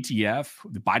ATF,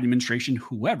 the Biden administration,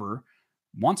 whoever,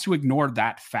 wants to ignore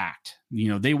that fact.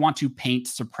 They want to paint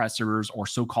suppressors or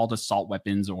so-called assault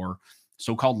weapons or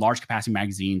so-called large capacity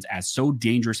magazines as so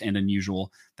dangerous and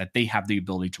unusual that they have the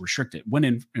ability to restrict it. When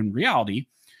in reality,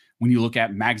 when you look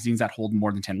at magazines that hold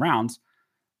more than 10 rounds,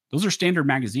 those are standard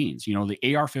magazines. The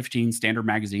AR-15 standard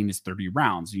magazine is 30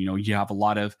 rounds. You have a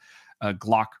lot of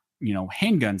Glock,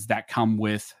 handguns that come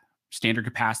with standard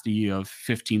capacity of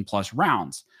 15 plus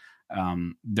rounds.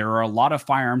 There are a lot of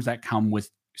firearms that come with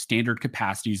standard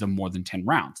capacities of more than 10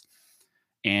 rounds.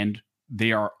 And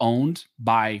they are owned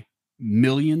by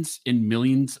millions and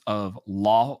millions of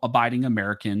law-abiding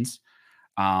Americans.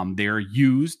 They are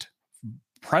used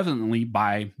prevalently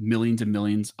by millions and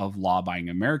millions of law-abiding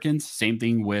Americans. Same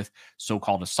thing with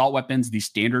so-called assault weapons. The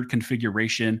standard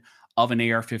configuration of an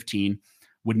AR-15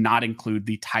 would not include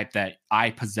the type that I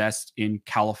possessed in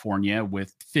California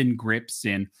with thin grips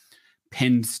and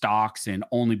pinned stocks and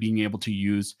only being able to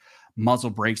use muzzle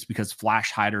brakes because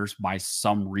flash hiders, by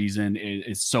some reason,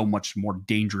 is so much more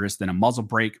dangerous than a muzzle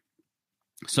brake.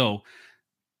 So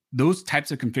those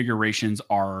types of configurations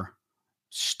are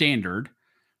standard.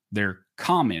 They're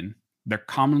common. They're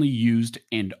commonly used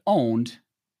and owned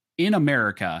in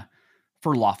America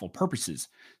for lawful purposes.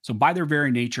 So by their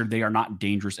very nature, they are not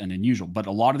dangerous and unusual. But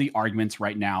a lot of the arguments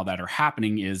right now that are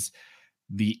happening is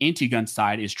the anti-gun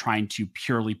side is trying to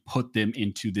purely put them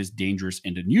into this dangerous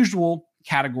and unusual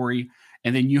category.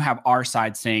 And then you have our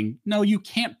side saying, no, you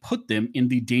can't put them in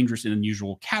the dangerous and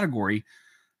unusual category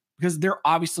because they're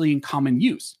obviously in common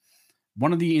use.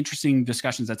 One of the interesting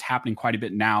discussions that's happening quite a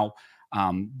bit now,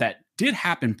 that did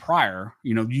happen prior,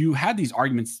 you had these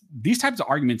arguments, these types of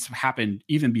arguments happened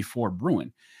even before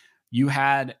Bruen. You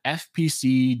had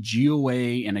FPC,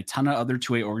 GOA, and a ton of other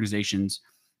 2A organizations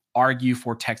argue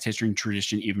for text, history, and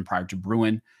tradition even prior to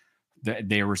Bruen.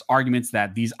 There was arguments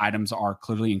that these items are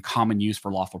clearly in common use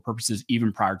for lawful purposes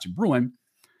even prior to Bruen.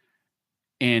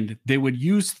 And they would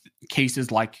use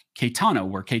cases like Caetano,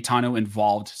 where Caetano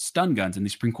involved stun guns. And the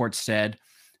Supreme Court said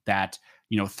that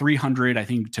 300, I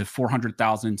think, to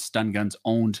 400,000 stun guns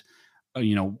owned,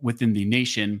 within the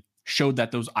nation showed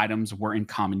that those items were in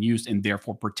common use and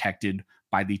therefore protected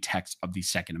by the text of the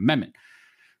Second Amendment.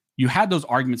 You had those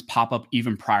arguments pop up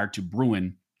even prior to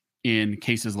Bruen in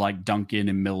cases like Duncan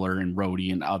and Miller and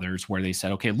Rhodey and others, where they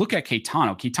said, okay, look at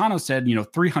Caetano. Caetano said,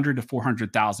 300 to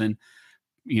 400,000,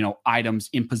 items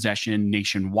in possession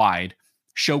nationwide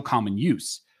show common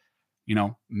use.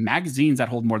 Magazines that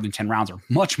hold more than 10 rounds are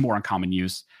much more in common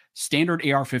use. Standard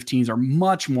AR-15s are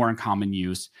much more in common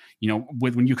use.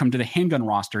 When you come to the handgun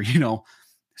roster,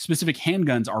 specific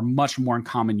handguns are much more in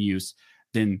common use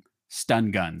than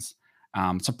stun guns.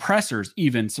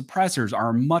 Suppressors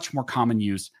are much more common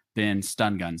use than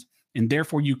stun guns. And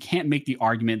therefore, you can't make the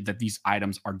argument that these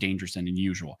items are dangerous and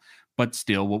unusual. But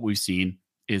still, what we've seen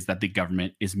is that the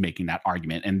government is making that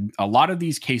argument. And a lot of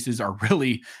these cases are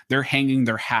really, they're hanging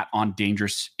their hat on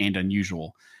dangerous and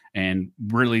unusual. And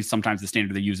really, sometimes the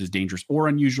standard they use is dangerous or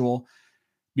unusual,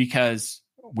 because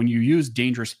when you use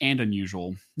dangerous and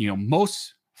unusual,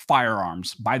 most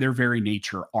firearms by their very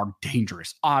nature are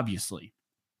dangerous, obviously.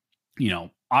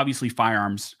 Obviously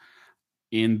firearms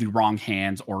in the wrong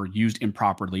hands or used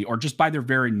improperly or just by their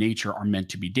very nature are meant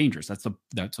to be dangerous. That's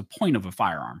the point of a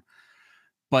firearm.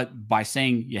 But by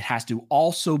saying it has to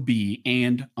also be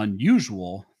and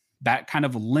unusual, that kind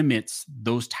of limits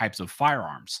those types of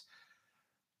firearms.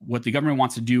 What the government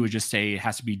wants to do is just say it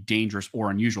has to be dangerous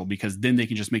or unusual, because then they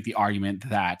can just make the argument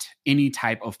that any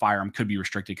type of firearm could be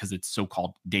restricted because it's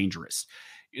so-called dangerous.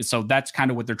 So that's kind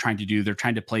of what they're trying to do. They're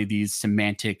trying to play these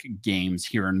semantic games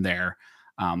here and there.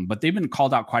 But they've been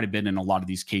called out quite a bit in a lot of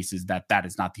these cases that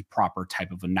is not the proper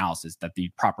type of analysis, that the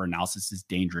proper analysis is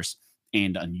dangerous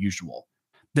and unusual.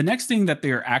 The next thing that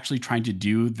they're actually trying to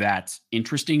do that's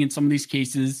interesting in some of these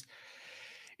cases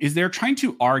is they're trying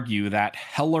to argue that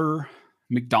Heller,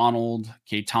 McDonald,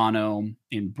 Caetano,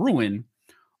 and Bruen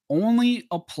only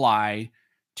apply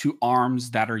to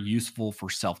arms that are useful for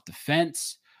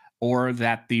self-defense, or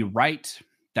that the right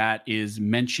that is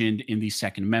mentioned in the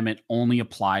Second Amendment only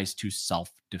applies to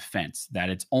self-defense, that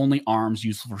it's only arms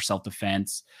useful for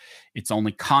self-defense. It's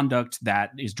only conduct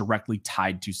that is directly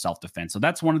tied to self-defense. So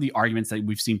that's one of the arguments that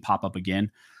we've seen pop up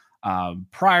again.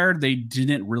 Prior, they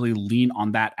didn't really lean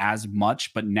on that as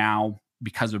much, but now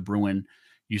because of Bruen,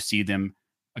 you see them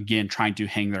again trying to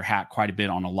hang their hat quite a bit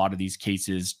on a lot of these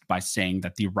cases by saying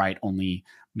that the right only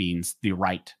means the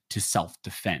right to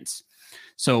self-defense.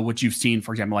 So what you've seen,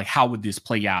 for example, like how would this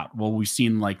play out? Well, we've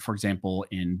seen, like, for example,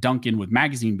 in Duncan with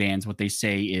magazine bans, what they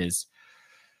say is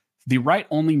the right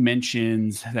only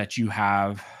mentions that you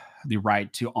have the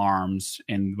right to arms.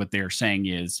 And what they're saying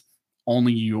is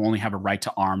you only have a right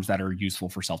to arms that are useful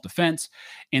for self-defense.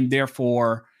 And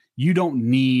therefore, you don't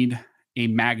need a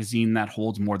magazine that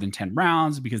holds more than 10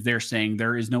 rounds, because they're saying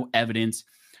there is no evidence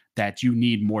that you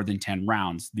need more than 10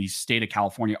 rounds. The state of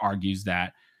California argues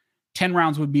that 10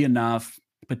 rounds would be enough.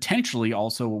 Potentially,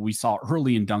 also, what we saw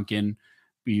early in Duncan,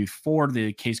 before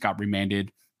the case got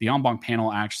remanded, the en banc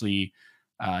panel actually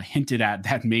hinted at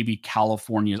that maybe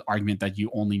California's argument that you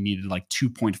only needed like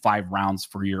 2.5 rounds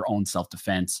for your own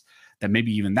self-defense, that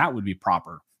maybe even that would be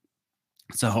proper.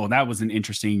 So that was an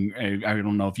interesting, I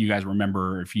don't know if you guys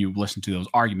remember, if you listened to those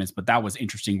arguments, but that was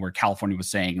interesting, where California was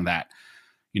saying that,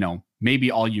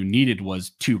 maybe all you needed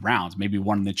was 2 rounds, maybe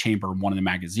one in the chamber and one in the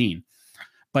magazine.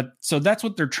 But so that's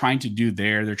what they're trying to do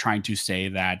there. They're trying to say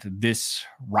that this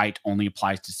right only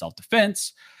applies to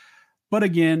self-defense. But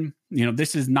again,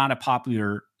 this is not a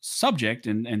popular subject,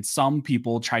 and some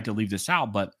people try to leave this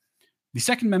out. But the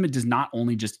Second Amendment does not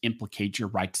only just implicate your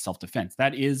right to self-defense.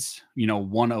 That is,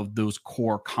 one of those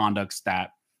core conducts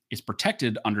that is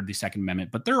protected under the Second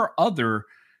Amendment. But there are other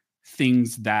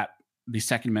things that the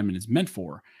Second Amendment is meant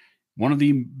for. One of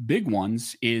the big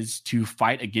ones is to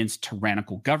fight against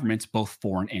tyrannical governments, both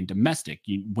foreign and domestic.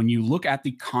 When you look at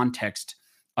the context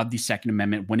of the Second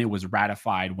Amendment, when it was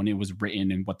ratified, when it was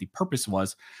written, and what the purpose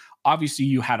was, obviously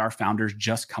you had our founders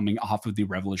just coming off of the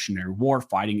Revolutionary War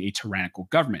fighting a tyrannical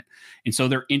government. And so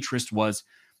their interest was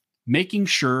making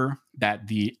sure that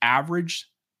the average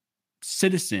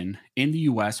citizen in the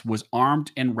US was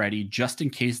armed and ready just in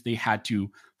case they had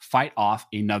to fight off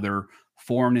another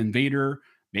foreign invader,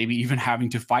 maybe even having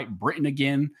to fight Britain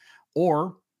again,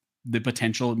 or the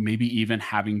potential maybe even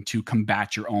having to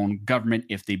combat your own government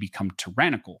if they become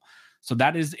tyrannical. So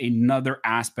that is another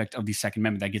aspect of the Second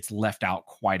Amendment that gets left out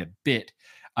quite a bit,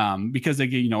 because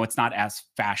again, it's not as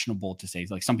fashionable to say.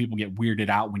 Like, some people get weirded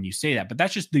out when you say that, but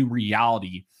that's just the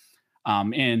reality.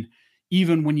 And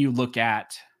even when you look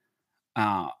at,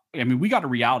 we got a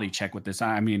reality check with this.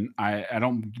 I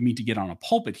don't mean to get on a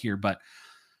pulpit here, but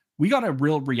we got a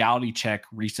real reality check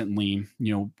recently,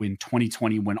 in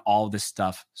 2020, when all this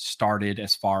stuff started,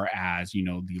 as far as,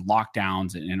 the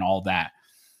lockdowns and all that.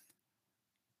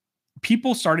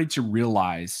 People started to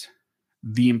realize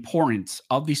the importance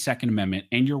of the Second Amendment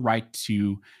and your right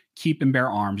to keep and bear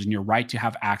arms and your right to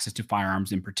have access to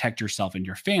firearms and protect yourself and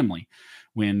your family.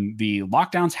 When the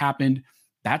lockdowns happened,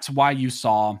 that's why you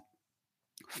saw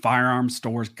firearms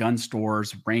stores, gun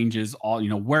stores, ranges, all,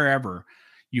 wherever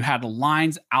you had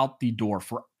lines out the door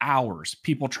for hours,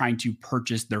 people trying to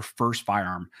purchase their first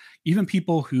firearm, even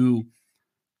people who,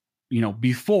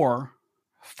 before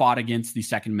fought against the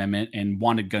Second Amendment and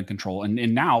wanted gun control.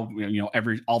 And now,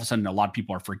 all of a sudden, a lot of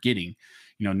people are forgetting,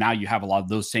 now you have a lot of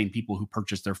those same people who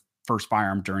purchased their first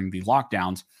firearm during the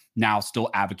lockdowns now still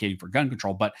advocating for gun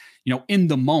control. But, in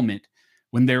the moment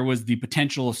when there was the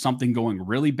potential of something going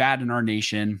really bad in our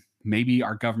nation, maybe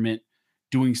our government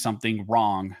doing something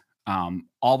wrong,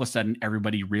 all of a sudden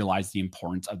everybody realized the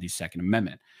importance of the Second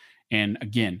Amendment. And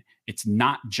again, it's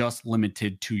not just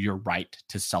limited to your right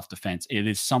to self-defense. It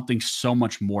is something so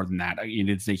much more than that. It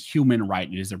is a human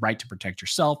right. It is a right to protect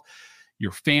yourself,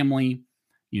 your family,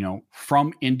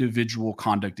 from individual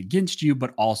conduct against you,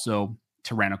 but also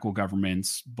tyrannical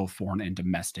governments, both foreign and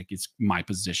domestic. It's my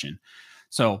position.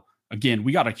 So again,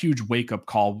 we got a huge wake-up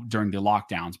call during the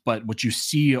lockdowns, but what you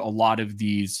see a lot of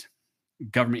these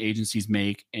government agencies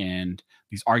make and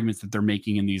these arguments that they're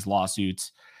making in these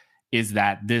lawsuits is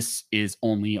that this is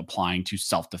only applying to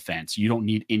self-defense. You don't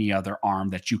need any other arm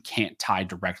that you can't tie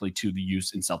directly to the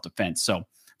use in self-defense. So,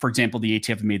 for example, the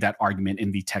ATF made that argument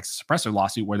in the Texas suppressor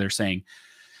lawsuit where they're saying,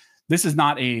 this is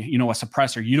not a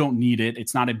suppressor. You don't need it.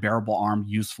 It's not a bearable arm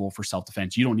useful for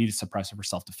self-defense. You don't need a suppressor for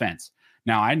self-defense.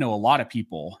 Now, I know a lot of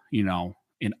people,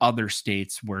 in other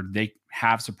states where they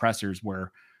have suppressors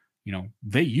where,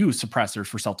 they use suppressors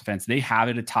for self-defense. They have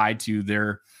it tied to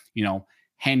their,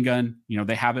 handgun.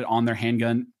 They have it on their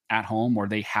handgun at home, or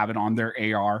they have it on their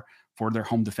AR for their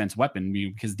home defense weapon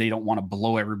because they don't want to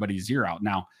blow everybody's ear out.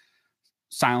 Now,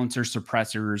 silencers,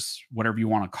 suppressors, whatever you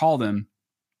want to call them,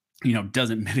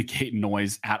 doesn't mitigate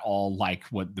noise at all like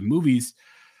what the movies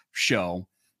show,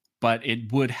 but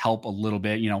it would help a little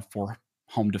bit, for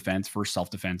home defense, for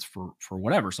self-defense, for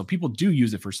whatever. So people do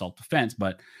use it for self-defense,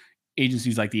 but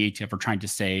agencies like the ATF are trying to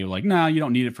say, like, no, you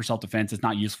don't need it for self-defense. It's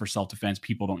not used for self-defense.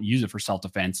 People don't use it for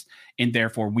self-defense. And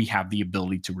therefore, we have the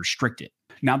ability to restrict it.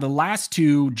 Now, the last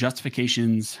two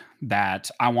justifications that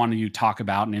I wanted to talk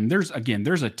about, and there's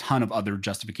a ton of other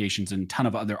justifications and a ton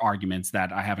of other arguments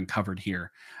that I haven't covered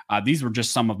here. These were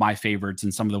just some of my favorites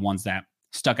and some of the ones that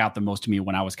stuck out the most to me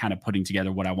when I was kind of putting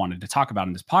together what I wanted to talk about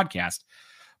in this podcast.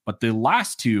 But the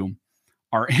last two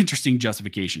are interesting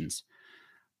justifications.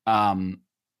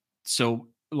 So,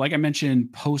 like I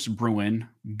mentioned, post-Bruen,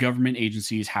 government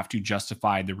agencies have to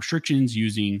justify the restrictions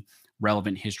using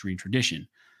relevant history and tradition.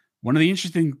 One of the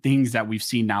interesting things that we've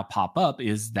seen now pop up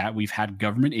is that we've had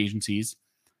government agencies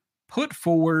put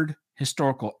forward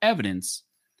historical evidence,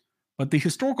 but the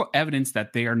historical evidence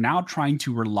that they are now trying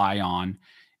to rely on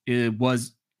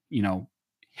was,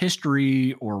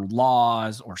 history or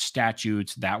laws or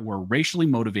statutes that were racially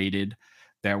motivated,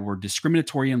 that were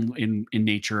discriminatory in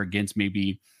nature against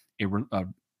maybe a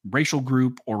racial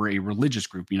group or a religious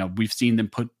group. We've seen them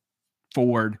put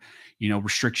forward,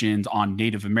 restrictions on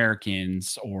Native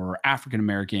Americans or African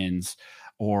Americans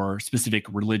or specific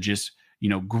religious,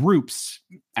 groups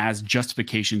as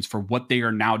justifications for what they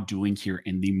are now doing here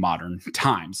in the modern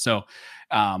times. So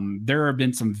there have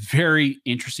been some very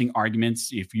interesting arguments.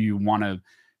 If you want to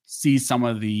see some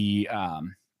of the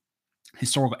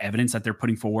historical evidence that they're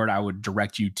putting forward, I would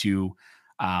direct you to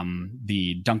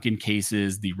the Duncan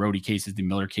cases, the Rhodey cases, the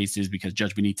Miller cases, because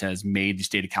Judge Benitez made the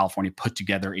state of California put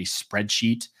together a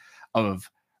spreadsheet of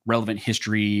relevant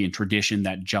history and tradition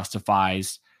that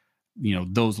justifies,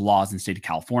 those laws in the state of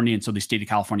California. And so the state of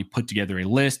California put together a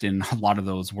list, and a lot of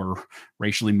those were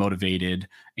racially motivated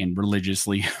and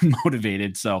religiously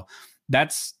motivated. So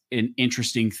that's an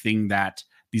interesting thing that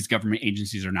these government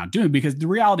agencies are now doing, because the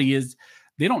reality is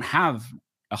they don't have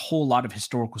a whole lot of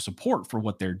historical support for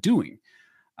what they're doing.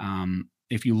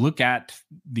 If you look at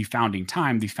the founding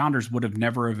time, the founders would have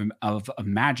never have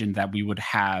imagined that we would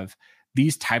have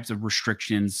these types of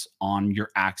restrictions on your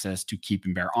access to keep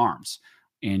and bear arms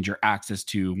and your access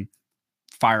to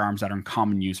firearms that are in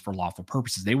common use for lawful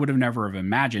purposes. They would have never have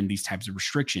imagined these types of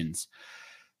restrictions.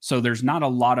 So there's not a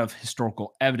lot of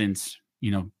historical evidence,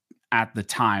 at the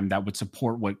time that would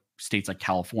support what states like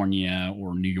California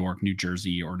or New York, New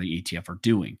Jersey, or the ATF are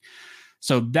doing.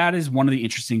 So that is one of the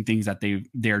interesting things that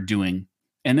they're doing.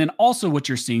 And then also what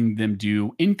you're seeing them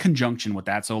do in conjunction with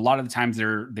that. So a lot of the times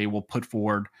they will put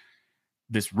forward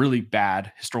this really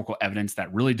bad historical evidence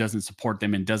that really doesn't support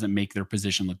them and doesn't make their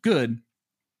position look good.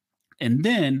 And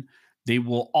then they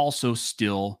will also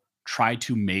still try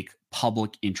to make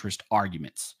public interest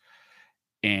arguments.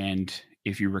 And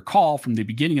if you recall from the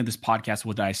beginning of this podcast,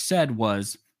 what I said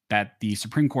was that the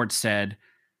Supreme Court said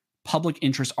public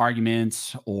interest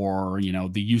arguments, or,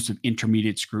 the use of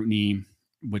intermediate scrutiny,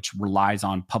 which relies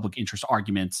on public interest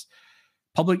arguments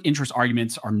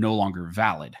are no longer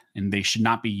valid, and they should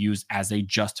not be used as a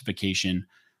justification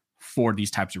for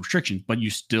these types of restrictions. But you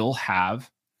still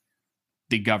have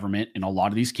the government in a lot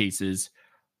of these cases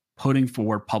putting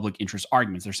forward public interest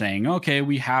arguments. They're saying, okay,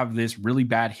 we have this really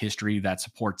bad history that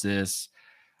supports this.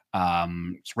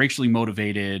 It's racially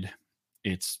motivated.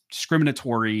 It's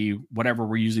discriminatory, whatever.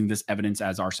 We're using this evidence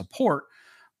as our support.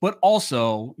 But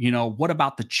also, what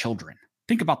about the children?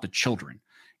 Think about the children,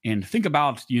 and think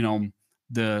about,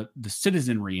 the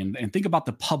citizenry, and think about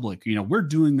the public. We're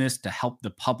doing this to help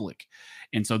the public.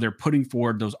 And so they're putting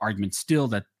forward those arguments still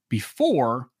that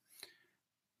before,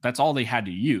 that's all they had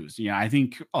to use. I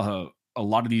think a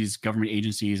lot of these government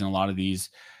agencies and a lot of these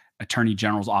attorney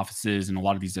general's offices and a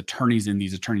lot of these attorneys in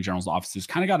these attorney general's offices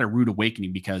kind of got a rude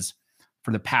awakening, because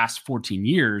for the past 14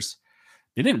 years,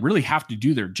 they didn't really have to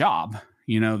do their job.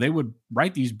 They would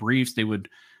write these briefs, they would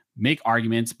make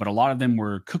arguments, but a lot of them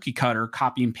were cookie cutter,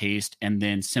 copy and paste, and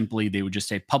then simply they would just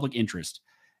say public interest,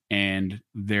 and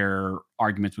their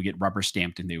arguments would get rubber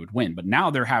stamped and they would win. But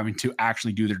now they're having to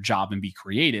actually do their job and be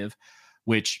creative,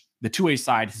 which the 2A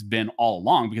side has been all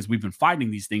along, because we've been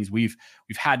fighting these things. We've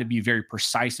had to be very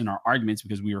precise in our arguments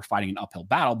because we were fighting an uphill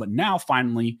battle. But now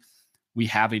finally we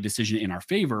have a decision in our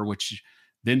favor, which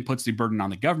then puts the burden on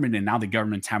the government. And now the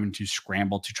government's having to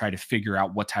scramble to try to figure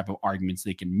out what type of arguments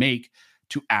they can make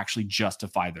to actually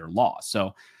justify their law.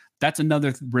 So that's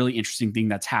another really interesting thing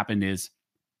that's happened, is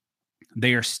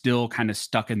they are still kind of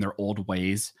stuck in their old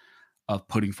ways of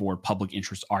putting forward public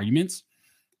interest arguments.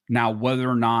 Now, whether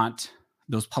or not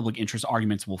those public interest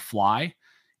arguments will fly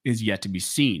is yet to be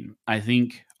seen. I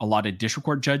think a lot of district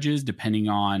court judges, depending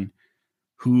on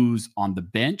who's on the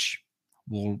bench,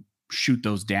 will shoot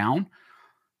those down.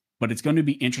 But it's going to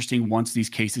be interesting once these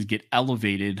cases get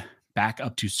elevated back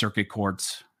up to circuit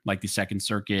courts like the Second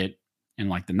Circuit and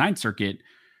like the Ninth Circuit,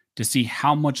 to see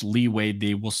how much leeway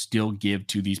they will still give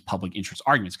to these public interest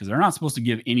arguments, because they're not supposed to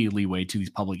give any leeway to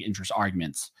these public interest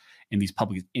arguments and these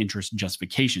public interest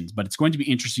justifications. But it's going to be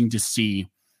interesting to see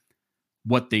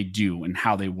what they do and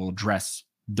how they will address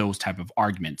those type of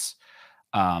arguments,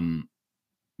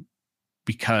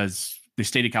 because the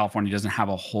state of California doesn't have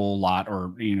a whole lot,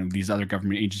 or these other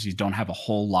government agencies don't have a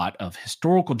whole lot of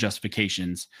historical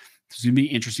justifications. So it's going to be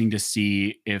interesting to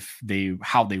see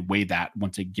how they weigh that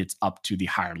once it gets up to the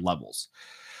higher levels.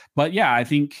 But yeah, I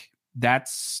think that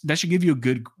should give you a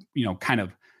good, kind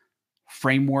of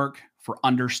framework for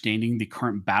understanding the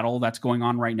current battle that's going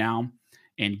on right now,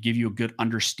 and give you a good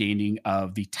understanding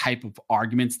of the type of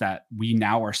arguments that we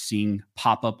now are seeing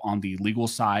pop up on the legal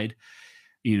side,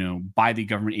 by the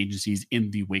government agencies in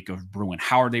the wake of Bruen.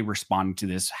 How are they responding to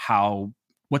this?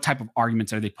 What type of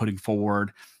arguments are they putting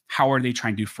forward? How are they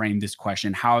trying to frame this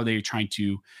question? How are they trying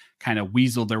to kind of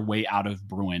weasel their way out of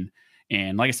Bruen?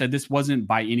 And like I said, this wasn't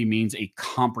by any means a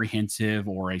comprehensive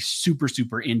or a super,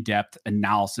 super in-depth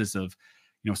analysis of,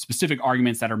 specific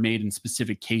arguments that are made in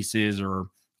specific cases, or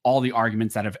all the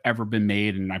arguments that have ever been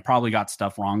made. And I probably got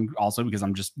stuff wrong also, because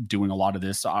I'm just doing a lot of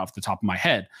this off the top of my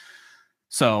head.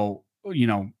 So,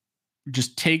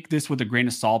 just take this with a grain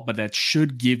of salt, but that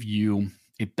should give you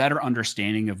a better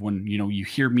understanding of when, you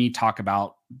hear me talk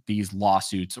about these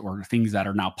lawsuits or things that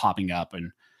are now popping up,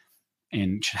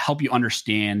 and should help you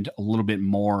understand a little bit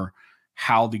more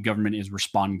how the government is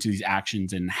responding to these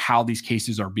actions and how these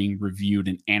cases are being reviewed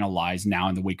and analyzed now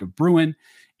in the wake of Bruen,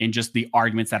 and just the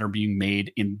arguments that are being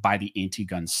made by the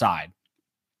anti-gun side.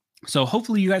 So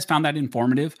hopefully you guys found that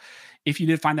informative. If you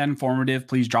did find that informative,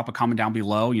 please drop a comment down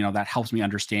below. That helps me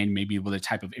understand maybe what the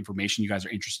type of information you guys are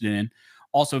interested in.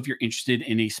 Also, if you're interested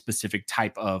in a specific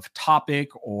type of topic,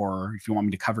 or if you want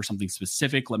me to cover something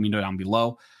specific, let me know down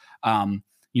below.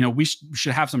 We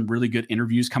should have some really good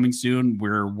interviews coming soon.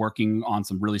 We're working on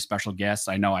some really special guests.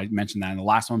 I know I mentioned that in the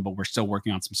last one, but we're still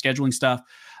working on some scheduling stuff.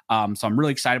 So I'm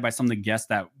really excited by some of the guests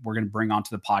that we're going to bring onto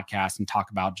the podcast and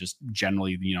talk about just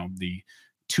generally, the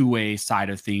 2A side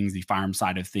of things, the firearm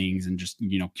side of things, and just,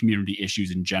 community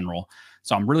issues in general.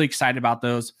 So I'm really excited about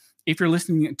those. If you're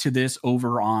listening to this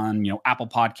over on, Apple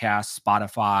Podcasts,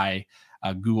 Spotify,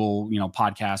 Google,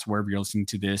 podcasts, wherever you're listening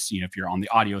to this, if you're on the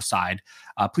audio side,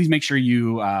 please make sure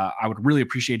I would really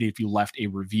appreciate it if you left a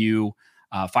review.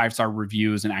 5-star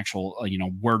reviews and actual,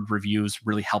 word reviews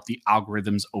really help the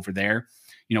algorithms over there.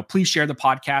 Please share the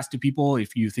podcast to people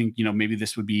if you think, maybe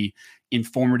this would be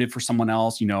informative for someone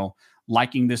else.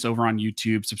 Liking this over on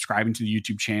YouTube, subscribing to the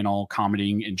YouTube channel,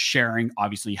 commenting and sharing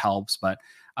obviously helps. But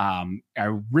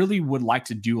I really would like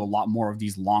to do a lot more of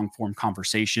these long form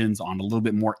conversations on a little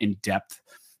bit more in depth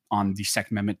on the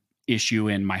Second Amendment issue.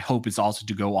 And my hope is also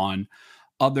to go on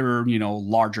other,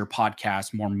 larger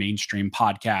podcasts, more mainstream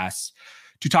podcasts,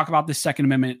 to talk about the Second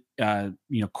Amendment,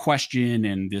 question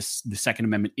and the Second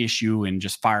Amendment issue and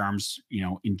just firearms,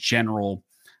 in general.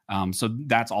 So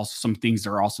that's also some things that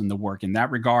are also in the work in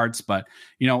that regards. But,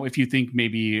 if you think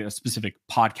maybe a specific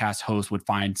podcast host would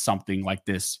find something like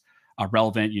this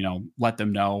relevant, let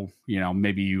them know,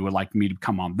 maybe you would like me to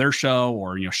come on their show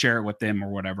or, share it with them or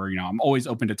whatever. I'm always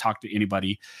open to talk to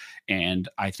anybody. And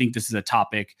I think this is a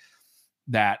topic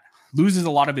that loses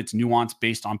a lot of its nuance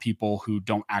based on people who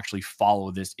don't actually follow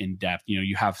this in depth.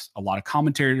 You have a lot of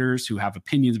commentators who have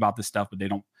opinions about this stuff, but they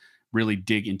don't really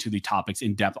dig into the topics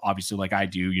in depth, obviously, like I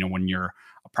do. When you're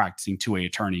a practicing 2A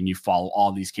attorney and you follow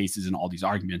all these cases and all these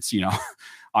arguments,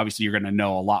 obviously you're going to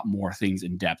know a lot more things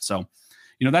in depth. So,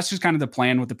 that's just kind of the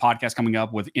plan with the podcast coming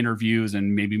up, with interviews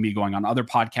and maybe me going on other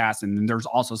podcasts. And then there's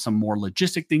also some more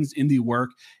logistic things in the work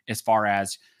as far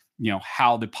as,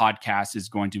 how the podcast is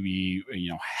going to be,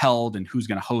 held and who's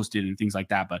going to host it and things like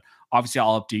that. But obviously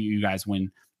I'll update you guys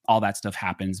when all that stuff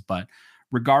happens. But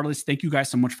regardless, thank you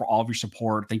guys so much for all of your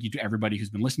support. Thank you to everybody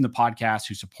who's been listening to the podcast,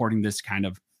 who's supporting this kind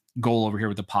of goal over here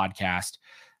with the podcast.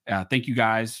 Thank you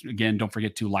guys. Again, don't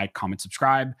forget to like, comment,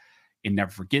 subscribe, and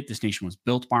never forget, this nation was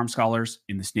built by Armed Scholars,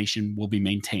 and this nation will be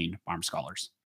maintained by Armed Scholars.